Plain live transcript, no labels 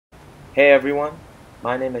Hey everyone,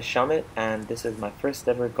 my name is Shamit and this is my first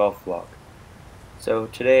ever golf vlog. So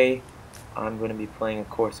today I'm going to be playing a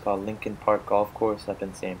course called Lincoln Park Golf Course up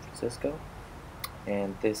in San Francisco,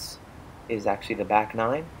 and this is actually the back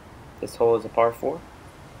nine. This hole is a par 4.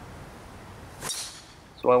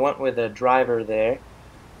 So I went with a driver there,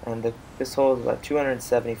 and this hole is about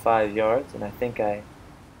 275 yards, and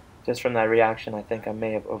just from that reaction, I think I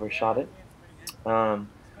may have overshot it. Um,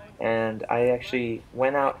 and I actually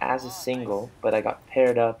went out as a single, but I got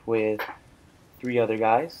paired up with 3 other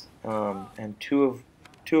guys, and two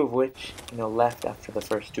of which left after the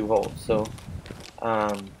first 2 holes. So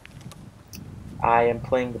um, I am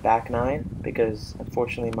playing the back nine because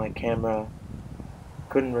unfortunately my camera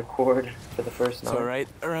couldn't record for the first It's nine. alright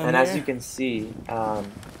around And there. as you can see,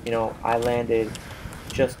 I landed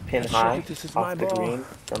just pin high This is my off the ball. green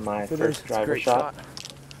from my For this, first it's a driver great shot.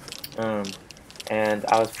 shot. Um, and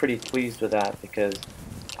I was pretty pleased with that because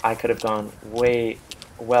I could have gone way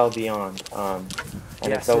well beyond. And it's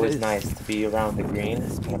Yes, it always is. nice to be around the green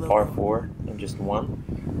SB in a par logo. 4 in just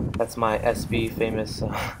one. That's my SB famous,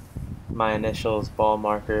 my initials ball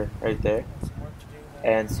marker right there.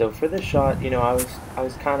 And so for this shot, I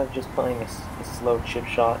was kind of just playing a slow chip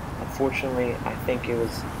shot. Unfortunately,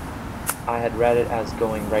 I had read it as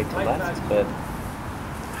going right to left, but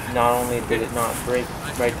not only did it not break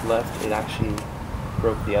right to left, it actually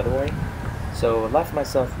broke the other way. So I left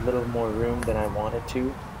myself a little more room than I wanted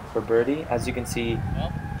to for birdie. As you can see,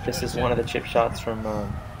 this is one of the chip shots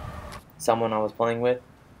from someone I was playing with,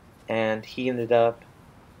 and he ended up,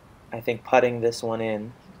 I think, putting this one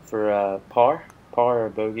in for par or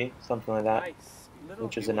bogey, something like that,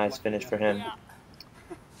 which was a nice finish for him.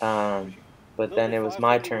 Um, but then it was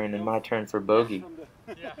my turn, and my turn for bogey,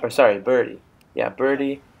 or sorry, birdie. Yeah,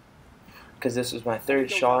 birdie, because this was my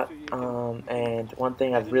third shot. And one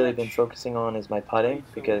thing I've really been focusing on is my putting,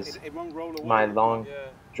 because my long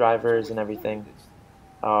drivers and everything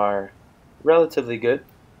are relatively good,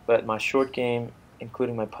 but my short game,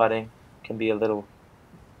 including my putting, can be a little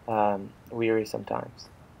weary sometimes.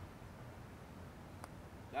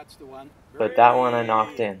 But that one I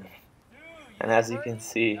knocked in, and as you can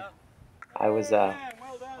see, I was uh,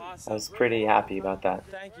 I was pretty happy about that.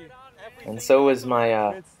 Thank you. And so was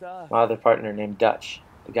Good stuff. my other partner named Dutch,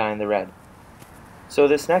 the guy in the red. So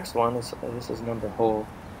this next one is this is number hole.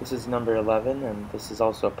 This is number 11, and this is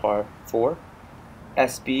also a par 4.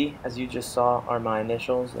 SB, as you just saw, are my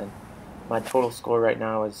initials, and my total score right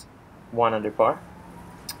now is 1 under par.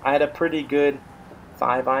 I had a pretty good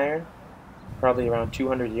 5-iron, probably around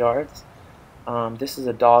 200 yards. This is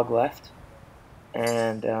a dog left,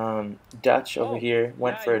 and Dutch over here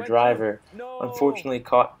went for a driver. No. Unfortunately,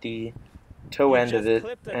 caught the toe He end of just it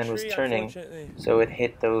clipped a and was tree, turning, unfortunately. so it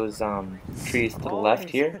hit those trees to the Oh, left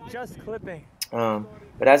he's here. just clipping.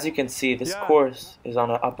 But as you can see, this Yeah. course is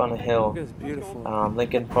up on a Look hill, at this beautiful.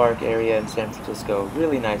 Lincoln Park area in San Francisco.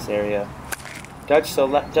 Really nice area. Dutch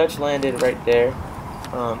landed right there,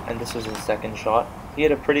 and this was his second shot. He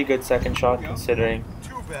had a pretty good second shot considering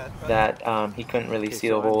that he couldn't really Okay, see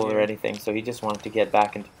so the I'm hole or here. anything, so he just wanted to get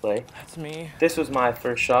back into play. That's me. This was my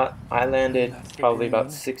first shot. I landed That's the probably about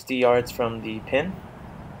green. 60 yards from the pin,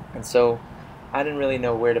 and so I didn't really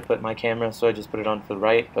know where to put my camera, so I just put it on to the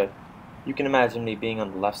right, but you can imagine me being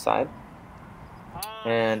on the left side.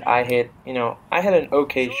 And I had an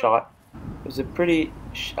okay shot. It was a pretty,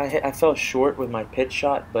 I fell short with my pitch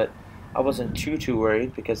shot, but I wasn't too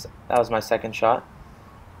worried because that was my second shot.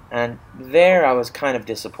 And there I was kind of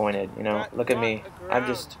disappointed, look at me.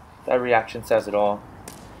 That reaction says it all.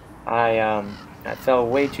 I fell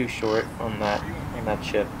way too short on that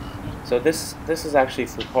chip. So this is actually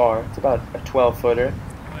for par. It's about a 12-footer.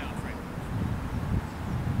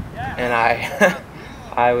 And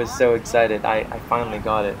I was so excited. I finally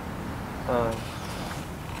got it. Um,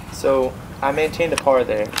 so I maintained a par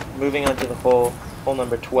there. Moving on to the hole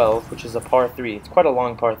number 12, which is a par 3. It's quite a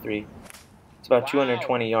long par 3. It's about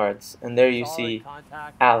 220 yards. And there you see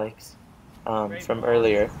Alex from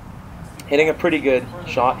earlier hitting a pretty good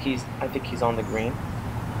shot. I think he's on the green.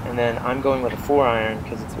 And then I'm going with a 4-iron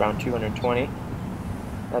because it's around 220.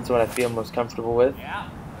 That's what I feel most comfortable with.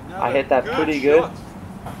 I hit that pretty good.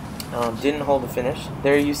 Didn't hold the finish.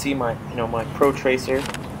 There you see my pro tracer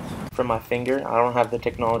from my finger. I don't have the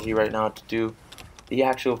technology right now to do the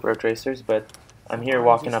actual pro tracers, but I'm here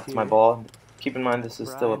walking up to my ball. Keep in mind this is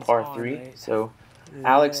still a par 3, so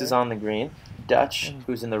Alex is on the green. Dutch,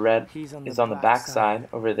 who's in the red, is on the back side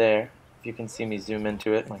over there. If you can see me zoom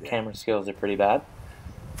into it, my camera skills are pretty bad.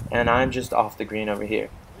 And I'm just off the green over here.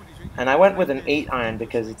 And I went with an 8-iron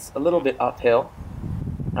because it's a little bit uphill.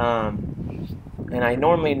 And I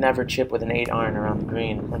normally never chip with an 8 iron around the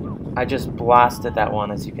green, and I just blasted that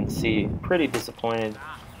one, as you can see. Pretty disappointed.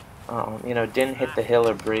 You know, didn't hit the hill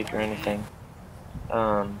or break or anything.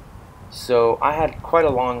 So I had quite a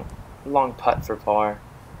long putt for par.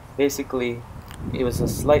 Basically, it was a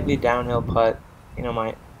slightly downhill putt. You know,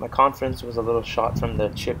 my confidence was a little shot from the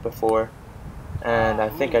chip before, and I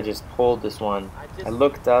think I just pulled this one. I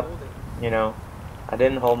looked up, you know, I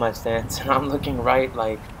didn't hold my stance, and I'm looking right,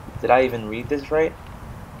 like, did I even read this right?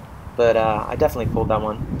 But I definitely pulled that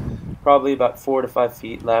one. Probably about 4 to 5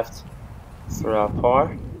 feet left for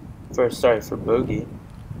par. For bogey.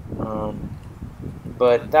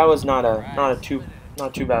 But that was not too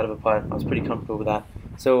bad of a putt. I was pretty comfortable with that.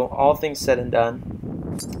 So all things said and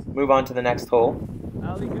done, move on to the next hole,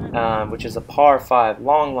 which is a par 5,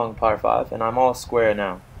 long par 5, and I'm all square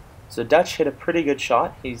now. So Dutch hit a pretty good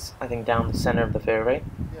shot. He's, I think, down the center of the fairway.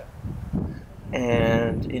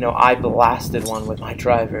 And, you know, I blasted one with my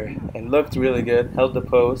driver. It looked really good, held the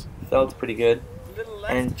pose, felt pretty good.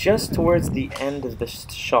 And just towards the end of the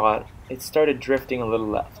shot, it started drifting a little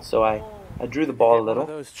left. So I drew the ball a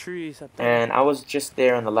little, and I was just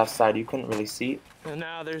there on the left side. You couldn't really see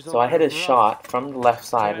it. So I hit a shot from the left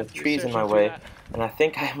side with trees in my way, and I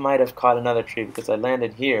think I might have caught another tree because I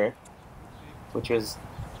landed here, which was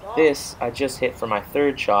this. I just hit for my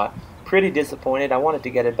third shot. Pretty disappointed. I wanted to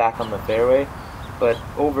get it back on the fairway, but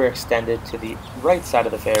overextended to the right side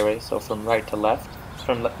of the fairway, so from right to left,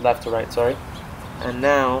 from left to right, sorry. And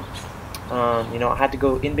now, you know, I had to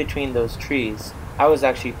go in between those trees. I was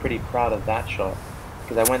actually pretty proud of that shot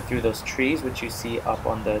because I went through those trees, which you see up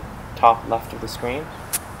on the top left of the screen,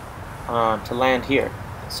 to land here.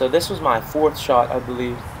 So this was my fourth shot, I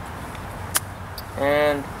believe.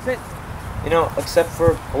 And, you know, except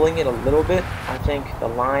for pulling it a little bit, I think the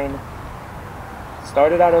line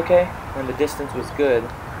started out okay, and the distance was good.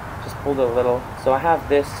 Just pulled it a little. So I have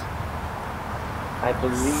this. I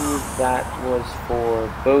believe that was for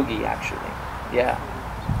bogey, actually. Yeah.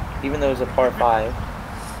 Even though it was a par 5.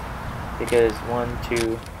 Because 1,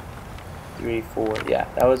 2, 3, 4. Yeah,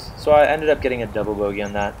 that was. So I ended up getting a double bogey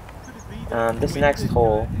on that. This next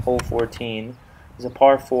hole, hole 14, is a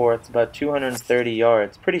par 4. It's about 230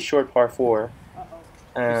 yards. Pretty short par 4.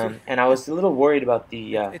 And I was a little worried about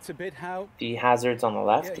the hazards on the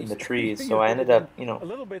left and the trees, so I ended up, you know,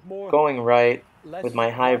 going right with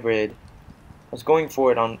my hybrid. I was going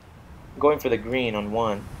for the green on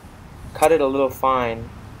 1, cut it a little fine,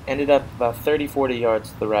 ended up about 30-40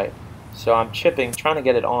 yards to the right. So I'm chipping, trying to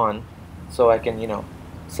get it on, so I can, you know,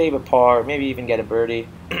 save a par, maybe even get a birdie.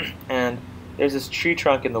 And there's this tree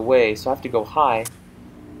trunk in the way, so I have to go high.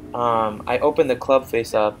 I opened the club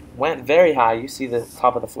face up, went very high. You see the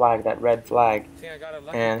top of the flag, that red flag,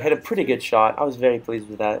 and hit a pretty good shot. I was very pleased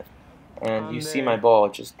with that. And you see my ball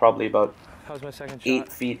just probably about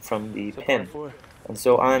 8 feet from the pin. And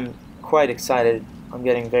so I'm quite excited. I'm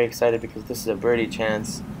getting very excited because this is a birdie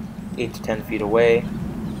chance 8 to 10 feet away.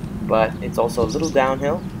 But it's also a little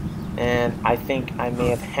downhill. And I think I may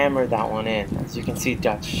have hammered that one in. As you can see,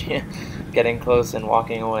 Dutch getting close and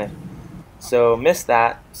walking away. So missed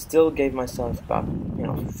that, still gave myself about, you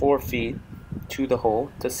know, 4 feet to the hole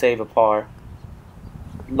to save a par.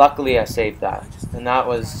 Luckily I saved that, and that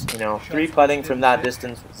was, you know, 3 putting from that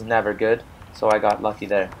distance was never good, so I got lucky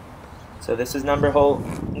there. So this is number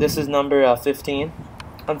 15.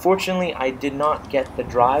 Unfortunately I did not get the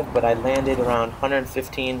drive, but I landed around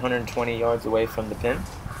 115, 120 yards away from the pin.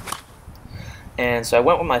 And so I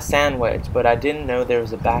went with my sand wedge, but I didn't know there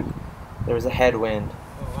was a headwind.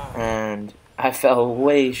 And I fell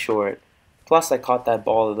way short. Plus I caught that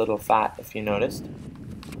ball a little fat, if you noticed.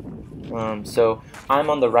 So I'm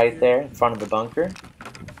on the right there in front of the bunker.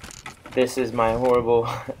 This is my horrible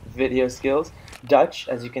video skills. Dutch,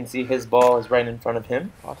 as you can see, his ball is right in front of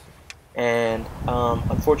him. Awesome. And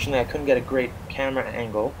unfortunately I couldn't get a great camera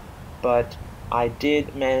angle, but I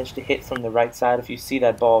did manage to hit from the right side. If you see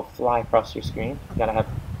that ball fly across your screen, you gotta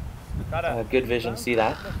have good vision to see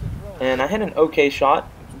that. And I hit an okay shot,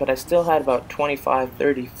 but I still had about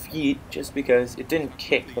 25-30 feet just because it didn't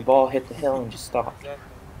kick. The ball hit the hill and just stopped.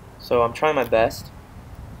 So I'm trying my best.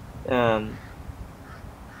 So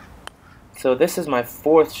this is my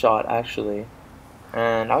 4th shot, actually.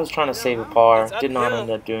 And I was trying to save a par. Did not end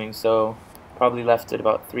up doing so. Probably left it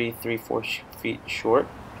about 3-4 feet short.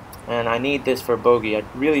 And I need this for bogey. I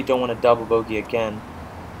really don't want to double bogey again.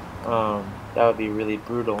 That would be really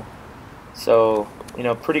brutal. So, you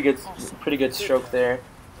know, pretty good stroke there.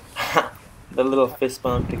 The little fist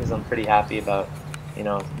bump because I'm pretty happy about, you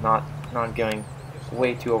know, not going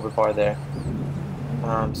way too over par there.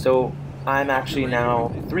 So I'm actually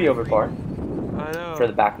now 3 over par for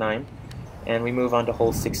the back 9, And we move on to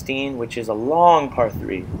hole 16, which is a long par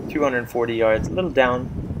 3, 240 yards, a little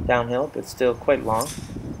downhill, but still quite long.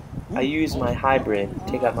 I use my hybrid,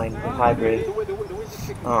 take out my new hybrid,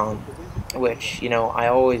 which, you know, I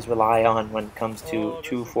always rely on when it comes to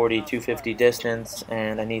 240, 250 distance,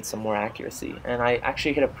 and I need some more accuracy. And I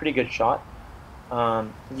actually hit a pretty good shot.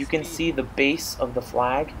 You can see the base of the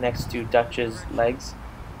flag next to Dutch's legs.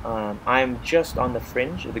 I'm just on the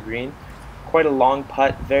fringe of the green. Quite a long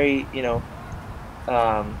putt, very, you know,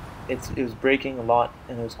 it was breaking a lot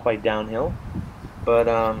and it was quite downhill. But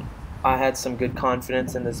I had some good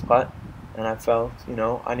confidence in this putt, and I felt, you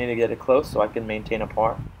know, I need to get it close so I can maintain a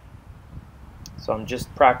par. So I'm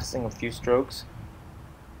just practicing a few strokes,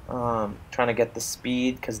 trying to get the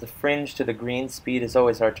speed, because the fringe to the green speed is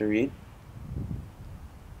always hard to read.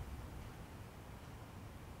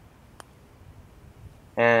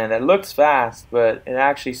 And it looks fast, but it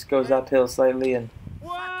actually goes uphill slightly, and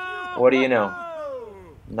what do you know?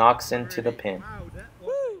 Knocks into the pin.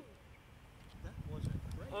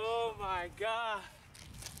 Oh my God.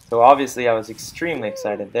 So obviously I was extremely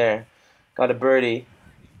excited there. Got a birdie.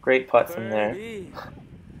 Great putt from there.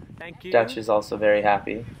 Thank you. Dutch is also very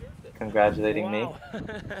happy, congratulating me.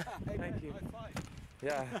 Thank you.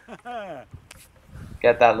 Yeah.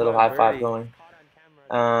 Get that little high five birdie.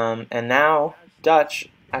 going. And now Dutch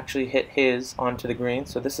actually hit his onto the green,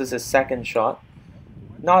 so this is his second shot.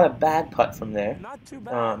 Not a bad putt from there. Not too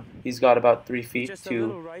bad. He's got about 3 feet Just a to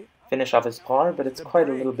little right. finish off his par, but it's The quite a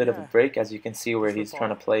break, little bit of a yeah. break, as you can see where he's trying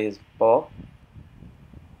to play his ball.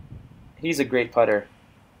 He's a great putter,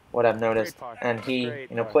 what I've noticed, and he,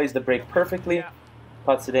 you know, plays the break perfectly,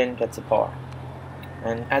 puts it in, gets a par.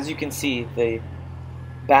 And as you can see, the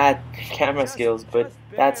bad camera skills, but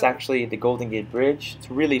that's actually the Golden Gate Bridge.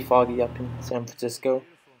 It's really foggy up in San Francisco,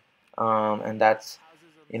 and that's,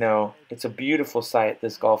 you know, it's a beautiful sight,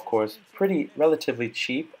 this golf course. Pretty relatively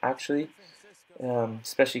cheap, actually,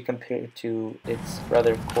 especially compared to its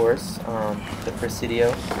brother course, the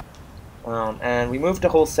Presidio. And we moved to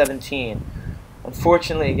hole 17.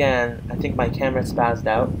 Unfortunately, again, I think my camera spazzed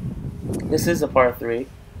out. This is a par 3,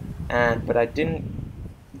 but I didn't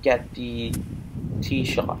get the tee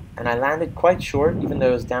shot, and I landed quite short, even though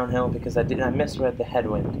it was downhill, because I misread the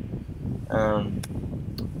headwind.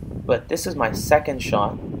 But this is my second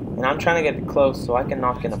shot, and I'm trying to get it close so I can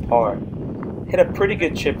knock in a par. Hit a pretty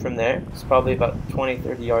good chip from there. It's probably about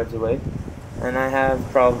 20-30 yards away, and I have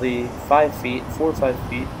probably 4 or 5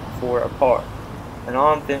 feet for a par. And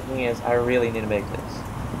all I'm thinking is I really need to make this.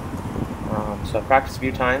 So I practiced a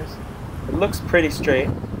few times. It looks pretty straight,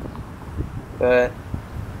 but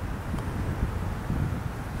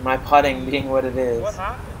my putting being what it is,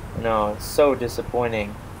 you know, it's so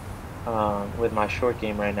disappointing with my short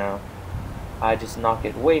game right now. I just knock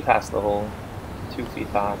it way past the hole, 2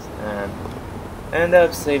 feet past, and I end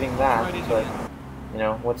up saving that. But you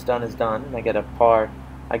know, what's done is done, and I get a par.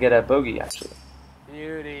 I get a bogey actually.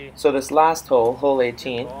 Beauty. So this last hole, hole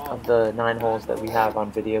 18 of the 9 holes that we have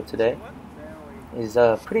on video today, is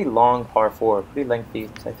a pretty long par 4, pretty lengthy.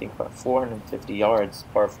 It's, I think, about 450 yards,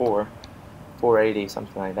 par 4, 480,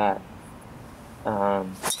 something like that.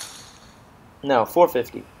 No,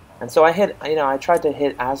 450. And so I hit, you know, I tried to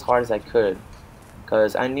hit as hard as I could,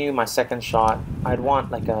 because I knew my second shot, I'd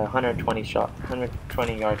want like a 120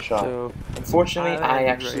 yard shot. So, unfortunately, I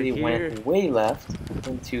actually went way left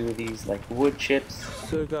into these like wood chips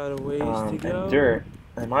and dirt,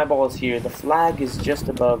 and my ball is here. The flag is just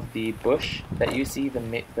above the bush that you see,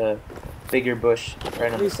 the bigger bush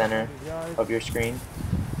right on the center of your screen.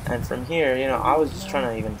 And from here, you know, I was just trying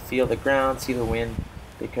to even feel the ground, see the wind,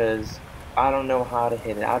 because I don't know how to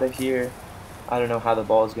hit it out of here. I don't know how the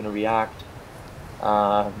ball is going to react.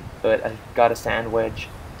 But I got a sand wedge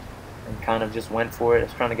and kind of just went for it. I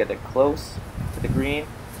was trying to get it close to the green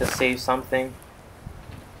to save something.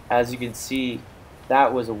 As you can see,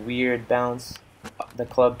 that was a weird bounce. The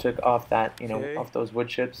club took off that, you know, off those wood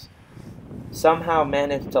chips. Somehow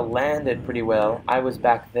managed to land it pretty well. I was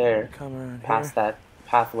back there, past that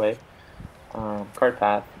pathway, cart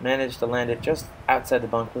path. Managed to land it just outside the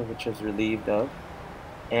bunker, which I was relieved of.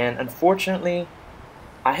 And unfortunately,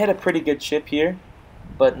 I hit a pretty good chip here,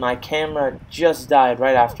 but my camera just died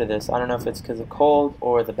right after this. I don't know if it's because of cold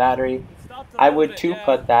or the battery. I would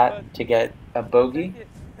 2-putt that to get a bogey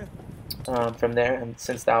from there, and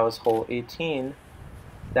since that was hole 18,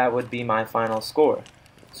 that would be my final score.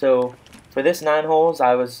 So for this 9 holes,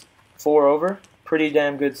 I was 4 over. Pretty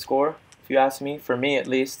damn good score, if you ask me, for me at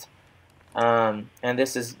least. And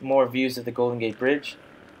this is more views of the Golden Gate Bridge.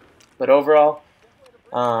 But overall,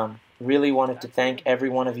 really wanted to thank every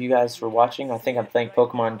one of you guys for watching. I think I'm playing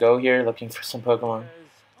Pokemon Go here, looking for some Pokemon.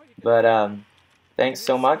 But thanks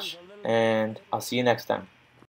so much, and I'll see you next time.